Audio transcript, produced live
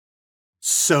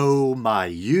So, my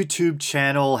YouTube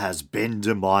channel has been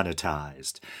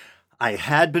demonetized. I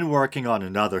had been working on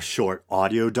another short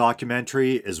audio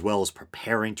documentary as well as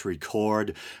preparing to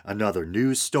record another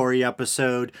news story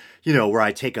episode, where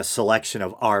I take a selection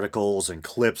of articles and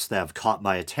clips that have caught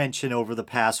my attention over the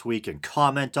past week and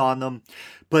comment on them.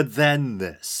 But then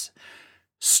this.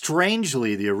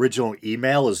 Strangely, the original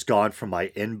email is gone from my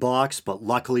inbox, but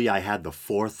luckily I had the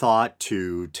forethought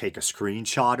to take a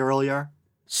screenshot earlier.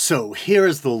 So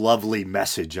here's the lovely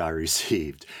message I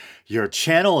received. Your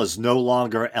channel is no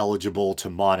longer eligible to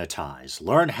monetize.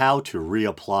 Learn how to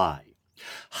reapply.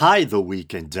 Hi, The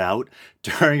Week in Doubt.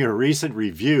 During a recent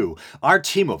review, our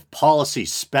team of policy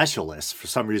specialists, for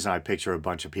some reason I picture a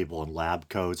bunch of people in lab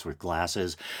coats with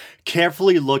glasses,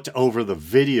 carefully looked over the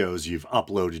videos you've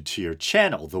uploaded to your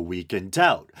channel, The Week in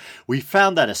Doubt. We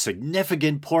found that a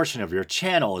significant portion of your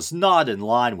channel is not in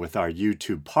line with our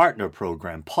YouTube Partner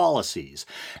Program policies.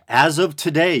 As of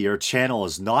today, your channel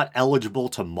is not eligible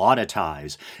to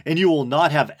monetize, and you will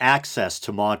not have access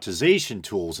to monetization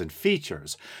tools and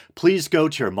features. Please go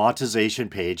to your monetization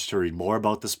page to read more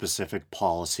about the specific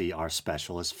policy our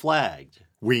specialist flagged.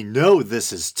 We know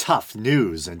this is tough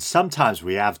news, and sometimes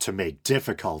we have to make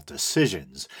difficult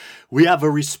decisions. We have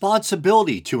a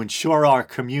responsibility to ensure our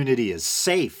community is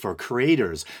safe for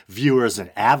creators, viewers, and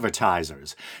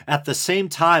advertisers. At the same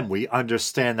time, we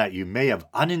understand that you may have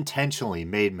unintentionally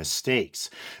made mistakes.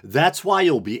 That's why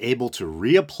you'll be able to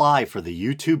reapply for the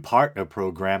YouTube Partner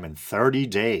Program in 30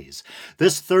 days.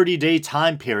 This 30-day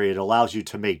time period allows you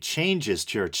to make changes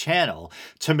to your channel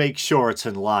to make sure it's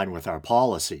in line with our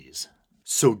policies.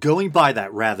 So going by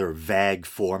that rather vague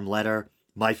form letter,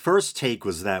 my first take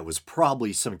was that it was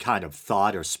probably some kind of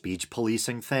thought or speech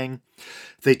policing thing.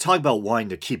 They talk about wanting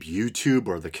to keep YouTube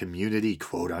or the community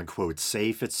quote-unquote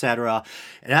safe, etc.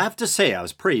 And I have to say I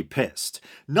was pretty pissed.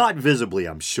 Not visibly,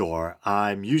 I'm sure.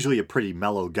 I'm usually a pretty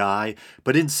mellow guy,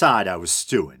 but inside I was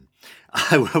stewing.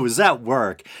 I was at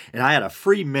work and I had a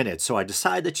free minute, so I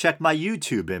decided to check my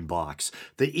YouTube inbox,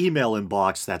 the email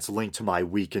inbox that's linked to my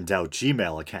Week in Doubt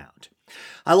Gmail account.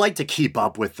 I like to keep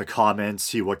up with the comments,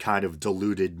 see what kind of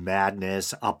diluted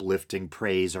madness, uplifting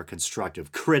praise, or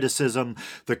constructive criticism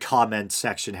the comment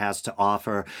section has to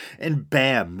offer, and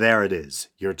bam, there it is.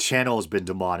 Your channel has been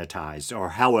demonetized, or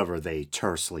however they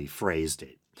tersely phrased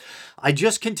it. I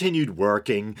just continued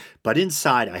working, but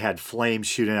inside I had flames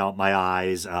shooting out my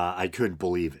eyes. I couldn't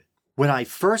believe it. When I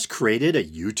first created a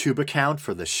YouTube account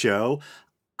for the show,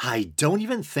 I don't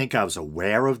even think I was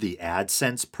aware of the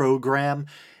AdSense program.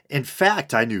 In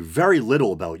fact, I knew very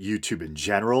little about YouTube in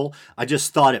general. I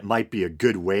just thought it might be a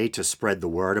good way to spread the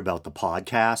word about the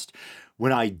podcast.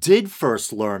 When I did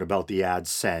first learn about the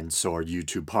AdSense or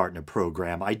YouTube Partner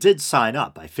Program, I did sign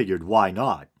up. I figured, why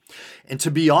not? And to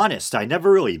be honest, I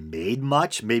never really made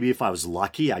much. Maybe if I was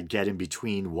lucky, I'd get in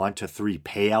between 1 to 3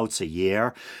 payouts a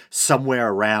year, somewhere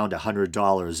around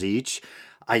 $100 each.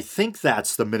 I think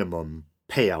that's the minimum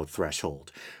payout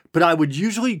threshold. But I would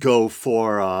usually go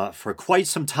for quite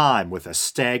some time with a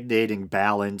stagnating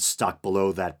balance stuck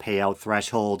below that payout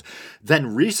threshold.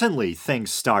 Then recently,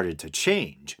 things started to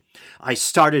change. I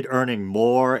started earning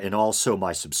more, and also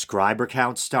my subscriber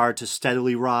count started to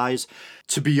steadily rise.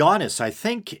 To be honest, I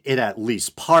think it at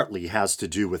least partly has to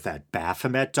do with that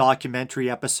Baphomet documentary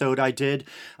episode I did.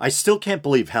 I still can't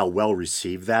believe how well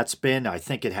received that's been. I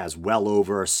think it has well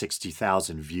over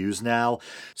 60,000 views now.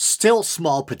 Still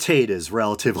small potatoes,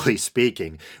 relatively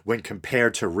speaking, when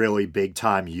compared to really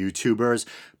big-time YouTubers.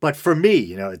 But for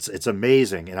me, it's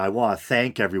amazing, and I want to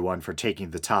thank everyone for taking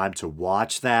the time to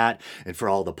watch that and for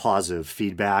all the positive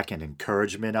feedback and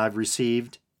encouragement I've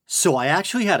received. So I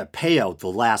actually had a payout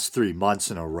the last 3 months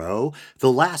in a row.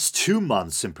 The last 2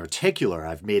 months in particular,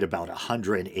 I've made about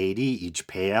 180 each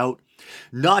payout.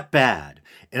 Not bad.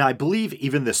 And I believe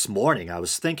even this morning I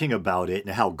was thinking about it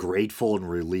and how grateful and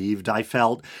relieved I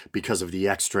felt because of the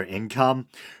extra income.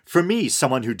 For me,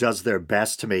 someone who does their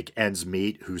best to make ends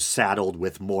meet, who's saddled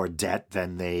with more debt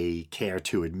than they care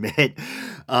to admit,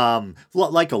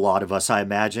 like a lot of us, I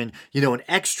imagine, an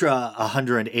extra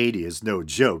 180 is no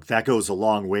joke. That goes a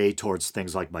long way towards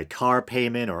things like my car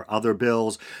payment or other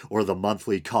bills or the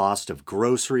monthly cost of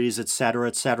groceries, etc.,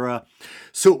 etc.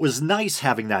 So it was nice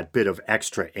having that bit of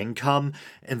extra income.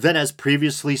 And then, as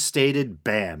previously stated,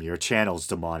 bam, your channel's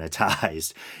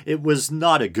demonetized. It was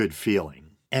not a good feeling.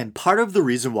 And part of the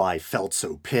reason why I felt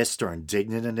so pissed or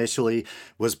indignant initially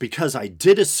was because I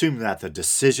did assume that the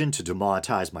decision to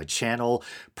demonetize my channel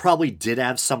probably did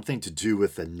have something to do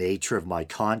with the nature of my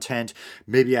content.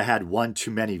 Maybe I had one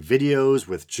too many videos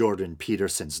with Jordan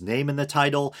Peterson's name in the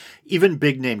title. Even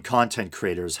big name content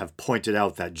creators have pointed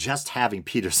out that just having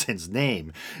Peterson's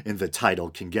name in the title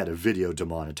can get a video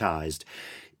demonetized.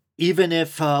 Even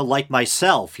if, like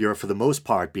myself, you're for the most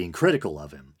part being critical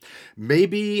of him.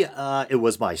 Maybe it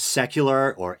was my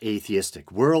secular or atheistic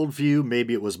worldview.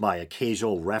 Maybe it was my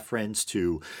occasional reference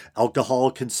to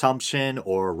alcohol consumption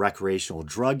or recreational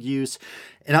drug use.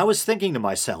 And I was thinking to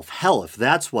myself, hell, if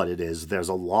that's what it is, there's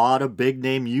a lot of big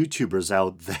name YouTubers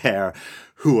out there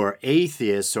who are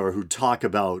atheists or who talk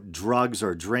about drugs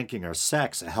or drinking or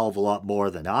sex a hell of a lot more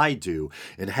than I do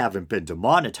and haven't been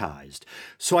demonetized.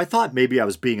 So I thought maybe I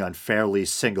was being unfairly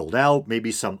singled out,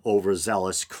 maybe some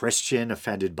overzealous Christian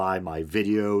offended by my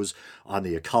videos on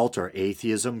the occult or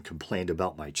atheism complained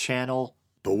about my channel.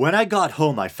 But when I got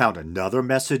home, I found another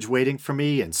message waiting for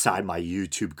me inside my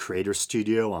YouTube Creator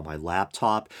Studio on my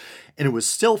laptop, and it was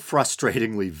still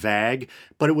frustratingly vague,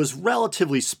 but it was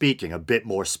relatively speaking a bit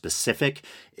more specific.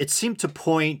 It seemed to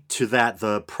point to that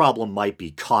the problem might be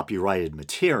copyrighted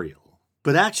material.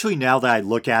 But actually, now that I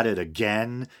look at it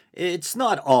again, it's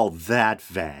not all that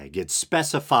vague. It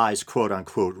specifies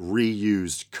quote-unquote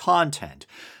reused content.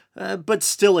 But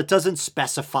still, it doesn't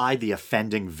specify the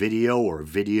offending video or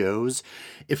videos.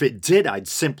 If it did, I'd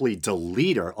simply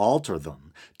delete or alter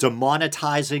them.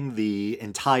 Demonetizing the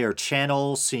entire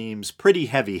channel seems pretty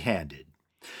heavy-handed.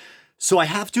 So I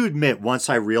have to admit, once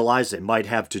I realized it might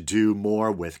have to do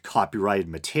more with copyrighted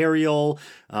material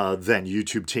than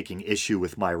YouTube taking issue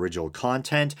with my original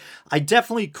content, I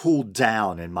definitely cooled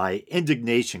down and my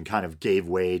indignation kind of gave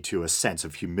way to a sense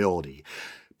of humility.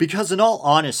 Because in all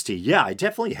honesty, yeah, I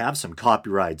definitely have some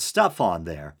copyright stuff on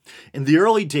there. In the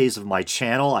early days of my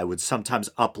channel, I would sometimes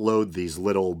upload these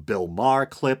little Bill Maher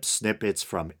clips, snippets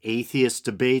from atheist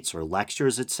debates or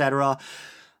lectures, etc.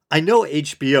 I know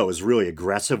HBO is really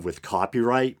aggressive with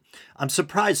copyright. I'm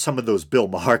surprised some of those Bill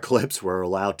Maher clips were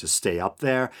allowed to stay up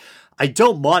there. I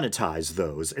don't monetize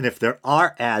those, and if there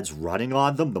are ads running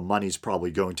on them, the money's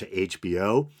probably going to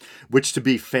HBO, which to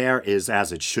be fair is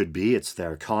as it should be, it's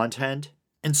their content.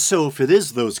 And so if it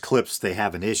is those clips they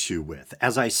have an issue with,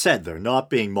 as I said, they're not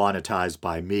being monetized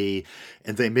by me,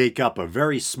 and they make up a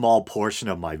very small portion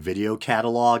of my video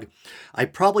catalog. I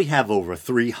probably have over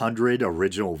 300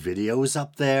 original videos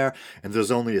up there, and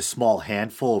there's only a small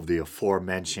handful of the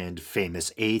aforementioned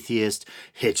famous atheist,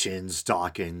 Hitchens,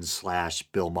 Dawkins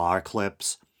 / Bill Maher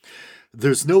clips.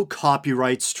 There's no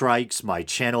copyright strikes, my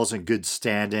channel's in good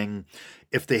standing.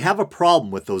 If they have a problem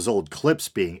with those old clips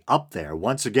being up there,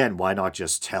 once again, why not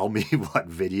just tell me what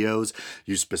videos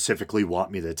you specifically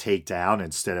want me to take down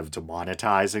instead of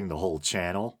demonetizing the whole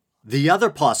channel? The other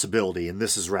possibility, and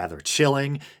this is rather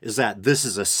chilling, is that this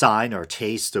is a sign or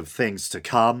taste of things to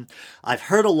come. I've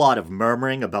heard a lot of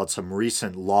murmuring about some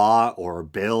recent law or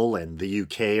bill in the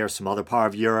UK or some other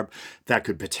part of Europe that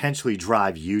could potentially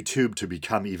drive YouTube to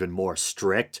become even more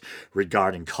strict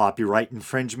regarding copyright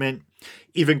infringement.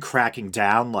 Even cracking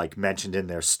down, like mentioned in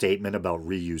their statement about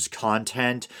reused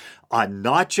content, on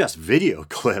not just video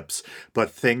clips,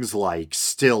 but things like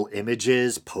still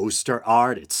images, poster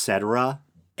art, etc.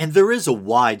 And there is a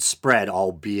widespread,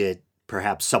 albeit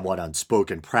perhaps somewhat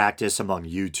unspoken practice among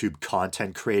YouTube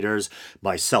content creators,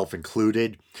 myself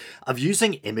included, of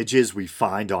using images we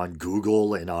find on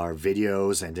Google in our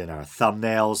videos and in our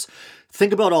thumbnails.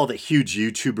 Think about all the huge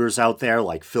YouTubers out there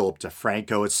like Philip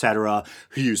DeFranco, etc.,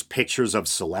 who use pictures of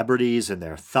celebrities in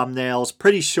their thumbnails.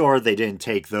 Pretty sure they didn't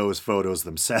take those photos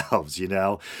themselves, you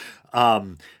know?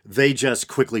 They just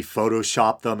quickly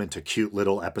Photoshop them into cute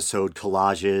little episode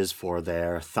collages for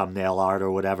their thumbnail art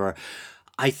or whatever.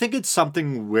 I think it's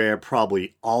something we're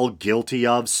probably all guilty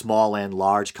of, small and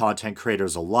large content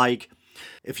creators alike.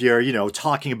 If you're,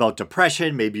 talking about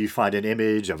depression, maybe you find an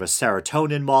image of a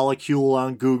serotonin molecule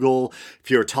on Google. If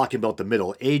you're talking about the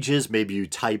Middle Ages, maybe you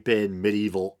type in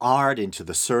medieval art into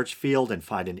the search field and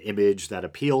find an image that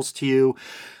appeals to you.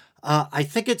 I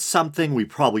think it's something we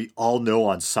probably all know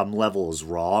on some level is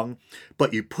wrong,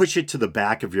 but you push it to the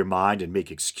back of your mind and make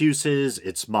excuses.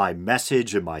 It's my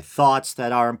message and my thoughts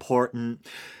that are important.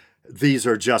 These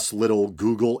are just little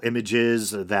Google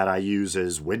images that I use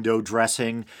as window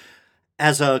dressing.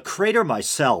 As a creator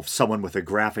myself, someone with a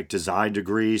graphic design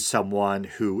degree, someone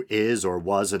who is or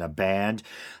was in a band,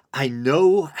 I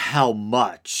know how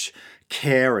much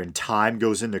care and time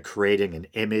goes into creating an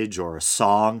image or a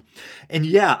song. And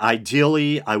yeah,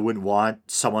 ideally, I wouldn't want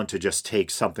someone to just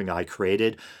take something I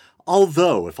created.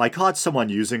 Although, if I caught someone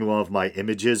using one of my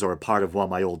images or a part of one of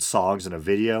my old songs in a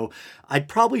video, I'd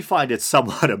probably find it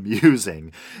somewhat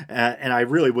amusing, and I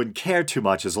really wouldn't care too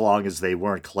much as long as they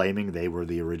weren't claiming they were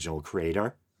the original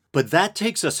creator. But that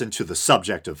takes us into the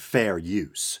subject of fair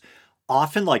use.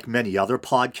 Often, like many other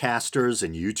podcasters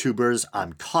and YouTubers,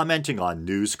 I'm commenting on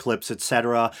news clips,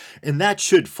 etc., and that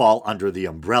should fall under the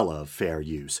umbrella of fair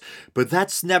use. But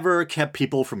that's never kept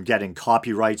people from getting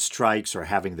copyright strikes or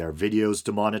having their videos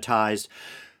demonetized.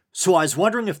 So I was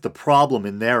wondering if the problem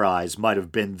in their eyes might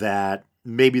have been that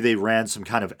maybe they ran some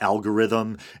kind of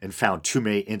algorithm and found too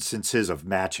many instances of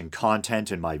matching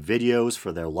content in my videos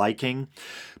for their liking.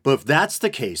 But if that's the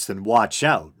case, then watch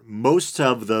out. Most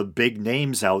of the big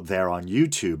names out there on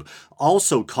YouTube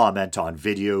also comment on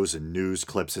videos and news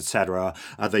clips, etc.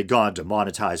 Are they gone to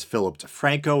demonetize Philip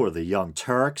DeFranco or the Young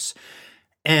Turks?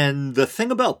 And the thing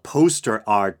about poster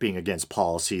art being against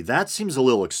policy, that seems a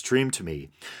little extreme to me.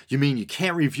 You mean you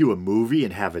can't review a movie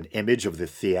and have an image of the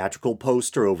theatrical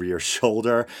poster over your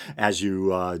shoulder as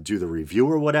you do the review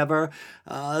or whatever?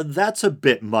 That's a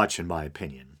bit much in my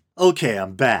opinion. Okay,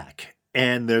 I'm back.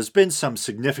 And there's been some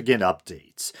significant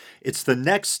updates. It's the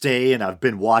next day, and I've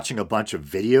been watching a bunch of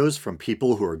videos from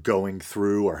people who are going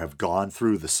through or have gone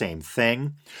through the same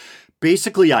thing.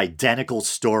 Basically identical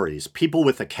stories. People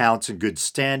with accounts in good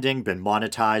standing, been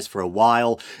monetized for a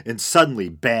while, and suddenly,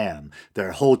 bam,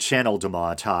 their whole channel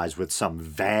demonetized with some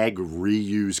vague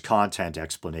reuse content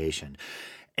explanation.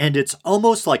 And it's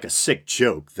almost like a sick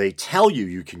joke. They tell you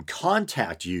you can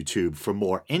contact YouTube for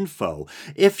more info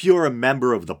if you're a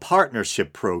member of the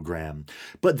partnership program.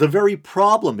 But the very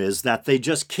problem is that they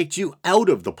just kicked you out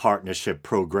of the partnership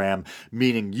program,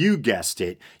 meaning you guessed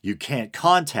it, you can't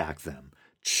contact them.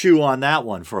 Chew on that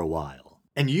one for a while.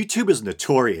 And YouTube is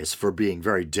notorious for being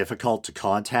very difficult to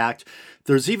contact.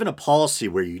 There's even a policy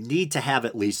where you need to have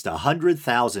at least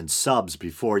 100,000 subs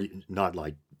before you, not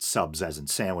like subs as in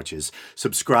sandwiches,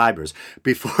 subscribers,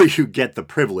 before you get the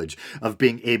privilege of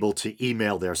being able to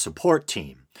email their support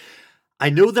team. I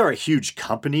know they're a huge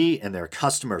company and their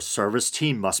customer service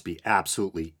team must be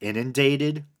absolutely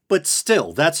inundated, but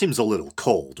still, that seems a little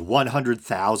cold.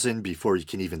 100,000 before you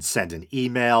can even send an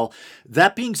email.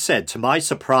 That being said, to my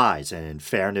surprise, and in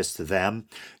fairness to them,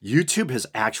 YouTube has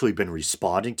actually been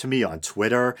responding to me on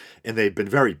Twitter, and they've been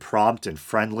very prompt and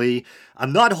friendly.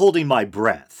 I'm not holding my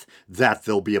breath that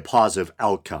there'll be a positive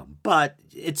outcome, but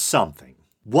it's something.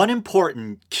 One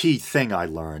important key thing I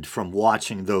learned from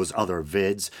watching those other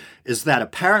vids is that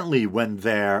apparently when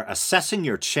they're assessing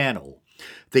your channel,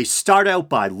 they start out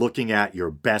by looking at your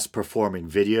best performing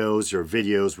videos, your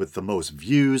videos with the most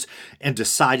views, and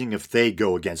deciding if they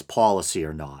go against policy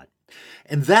or not.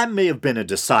 And that may have been a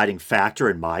deciding factor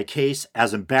in my case.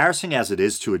 As embarrassing as it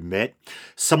is to admit,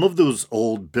 some of those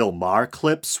old Bill Maher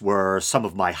clips were some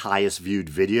of my highest viewed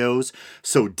videos.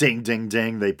 So ding, ding,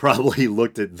 ding, they probably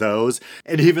looked at those.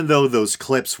 And even though those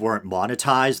clips weren't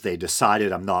monetized, they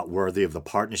decided I'm not worthy of the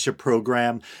partnership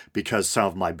program because some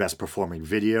of my best performing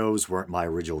videos weren't my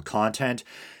original content.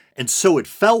 And so it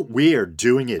felt weird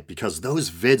doing it because those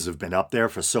vids have been up there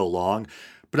for so long.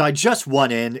 But I just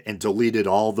went in and deleted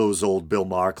all those old Bill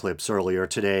Maher clips earlier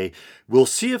today. We'll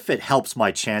see if it helps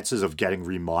my chances of getting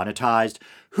remonetized.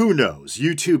 Who knows?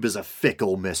 YouTube is a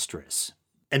fickle mistress.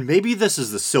 And maybe this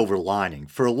is the silver lining.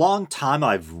 For a long time,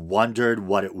 I've wondered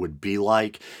what it would be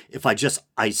like if I just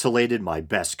isolated my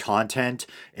best content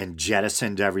and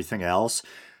jettisoned everything else.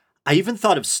 I even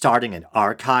thought of starting an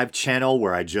archive channel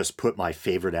where I just put my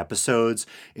favorite episodes,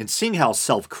 and seeing how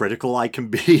self-critical I can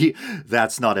be,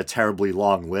 that's not a terribly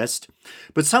long list.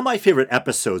 But some of my favorite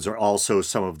episodes are also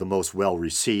some of the most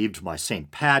well-received, my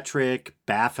St. Patrick,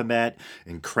 Baphomet,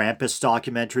 and Krampus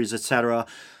documentaries, etc.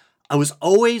 I was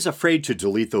always afraid to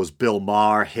delete those Bill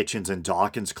Maher, Hitchens, and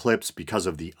Dawkins clips because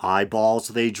of the eyeballs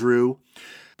they drew.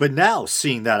 But now,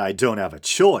 seeing that I don't have a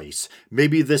choice,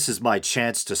 maybe this is my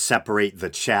chance to separate the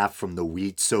chaff from the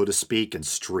wheat, so to speak, and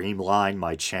streamline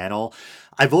my channel.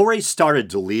 I've already started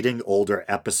deleting older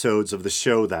episodes of the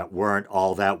show that weren't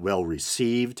all that well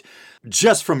received.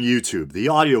 Just from YouTube, the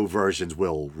audio versions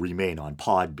will remain on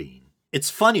Podbean.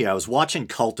 It's funny, I was watching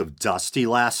Cult of Dusty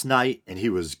last night, and he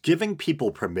was giving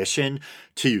people permission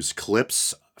to use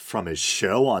clips from his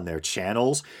show on their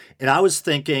channels, and I was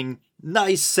thinking,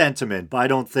 nice sentiment, but I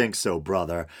don't think so,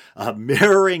 brother.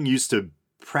 Mirroring used to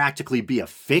practically be a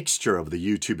fixture of the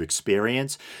YouTube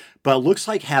experience, but it looks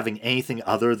like having anything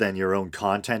other than your own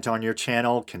content on your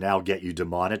channel can now get you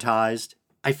demonetized.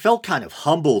 I felt kind of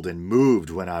humbled and moved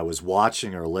when I was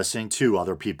watching or listening to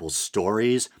other people's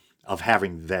stories of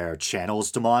having their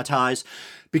channels demonetized,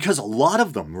 because a lot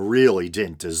of them really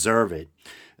didn't deserve it.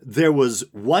 There was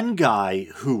one guy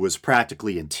who was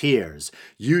practically in tears.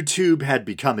 YouTube had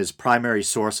become his primary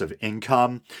source of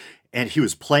income, and he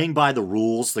was playing by the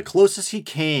rules. The closest he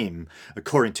came,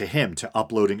 according to him, to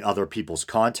uploading other people's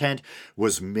content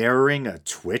was mirroring a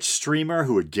Twitch streamer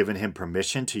who had given him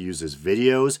permission to use his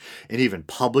videos, and even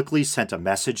publicly sent a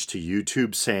message to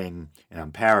YouTube saying, and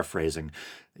I'm paraphrasing,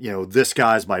 this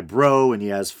guy's my bro and he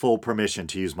has full permission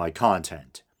to use my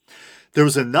content. There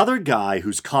was another guy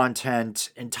whose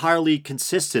content entirely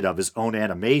consisted of his own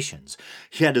animations.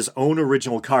 He had his own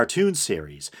original cartoon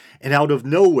series, and out of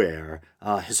nowhere,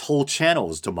 his whole channel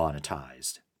was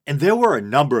demonetized. And there were a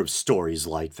number of stories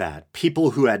like that.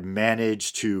 People who had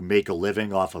managed to make a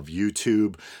living off of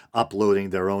YouTube,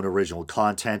 uploading their own original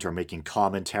content or making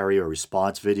commentary or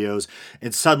response videos,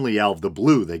 and suddenly out of the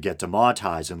blue they get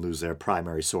demonetized and lose their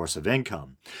primary source of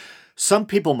income. Some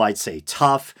people might say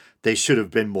tough. They should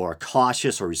have been more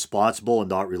cautious or responsible and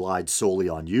not relied solely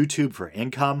on YouTube for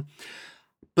income.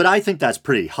 But I think that's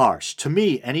pretty harsh. To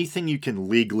me, anything you can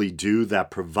legally do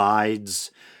that provides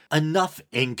enough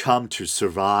income to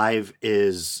survive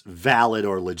is valid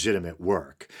or legitimate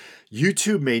work.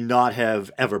 YouTube may not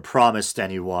have ever promised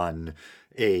anyone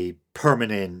a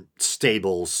permanent,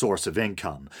 stable source of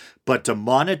income, but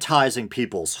demonetizing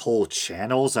people's whole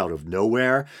channels out of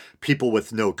nowhere, people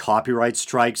with no copyright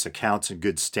strikes, accounts in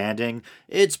good standing,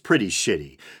 it's pretty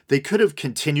shitty. They could have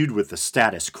continued with the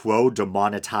status quo,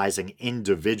 demonetizing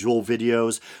individual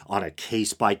videos on a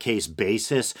case-by-case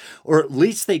basis, or at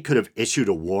least they could have issued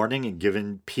a warning and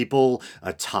given people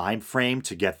a time frame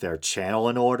to get their channel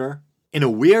in order. In a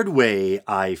weird way,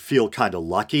 I feel kind of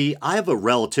lucky. I have a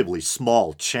relatively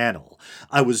small channel.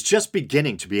 I was just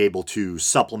beginning to be able to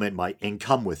supplement my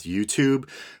income with YouTube,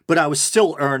 but I was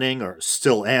still earning, or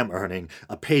still am earning,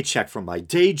 a paycheck from my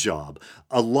day job.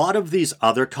 A lot of these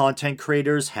other content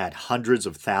creators had hundreds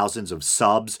of thousands of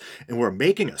subs and were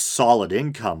making a solid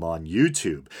income on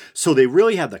YouTube, so they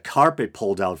really had the carpet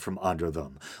pulled out from under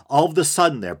them. All of a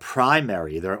sudden, their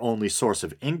only source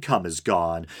of income is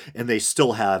gone, and they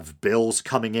still have bills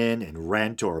coming in and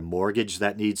rent or a mortgage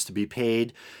that needs to be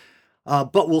paid.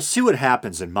 But we'll see what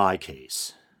happens in my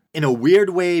case. In a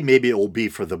weird way, maybe it will be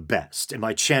for the best, and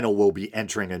my channel will be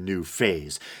entering a new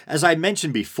phase. As I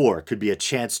mentioned before, it could be a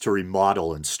chance to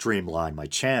remodel and streamline my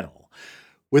channel.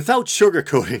 Without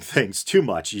sugarcoating things too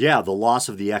much, yeah, the loss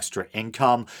of the extra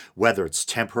income, whether it's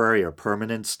temporary or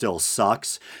permanent, still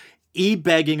sucks.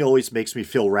 E-begging always makes me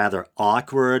feel rather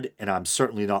awkward, and I'm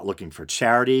certainly not looking for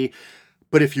charity.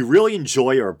 But if you really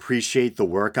enjoy or appreciate the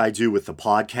work I do with the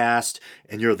podcast,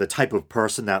 and you're the type of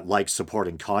person that likes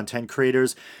supporting content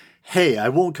creators, hey, I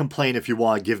won't complain if you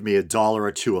want to give me $1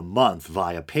 or $2 a month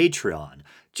via Patreon.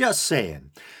 Just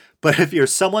saying. But if you're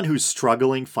someone who's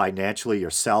struggling financially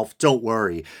yourself, don't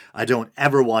worry. I don't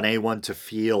ever want anyone to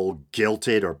feel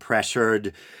guilted or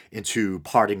pressured into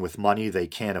parting with money they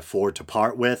can't afford to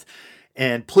part with.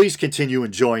 And please continue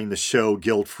enjoying the show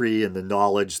guilt-free in the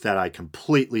knowledge that I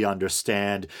completely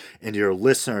understand and your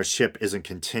listenership isn't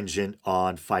contingent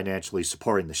on financially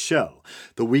supporting the show.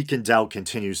 The Week in Doubt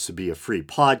continues to be a free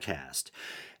podcast.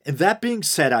 And that being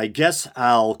said, I guess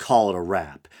I'll call it a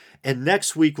wrap. And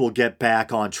next week we'll get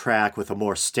back on track with a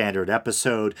more standard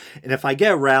episode. And if I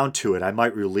get around to it, I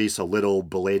might release a little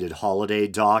belated holiday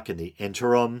doc in the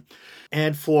interim.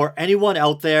 And for anyone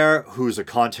out there who's a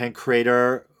content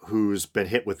creator who's been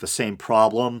hit with the same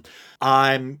problem,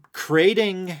 I'm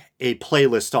creating a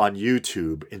playlist on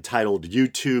YouTube entitled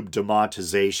YouTube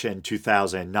Demonetization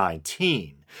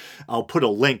 2019. I'll put a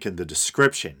link in the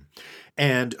description.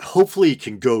 And hopefully you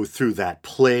can go through that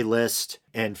playlist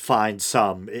and find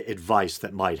some advice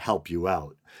that might help you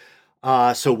out.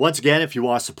 So once again, if you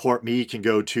want to support me, you can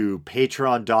go to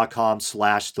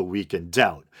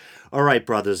patreon.com/theweekindoubt. All right,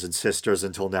 brothers and sisters,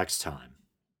 until next time.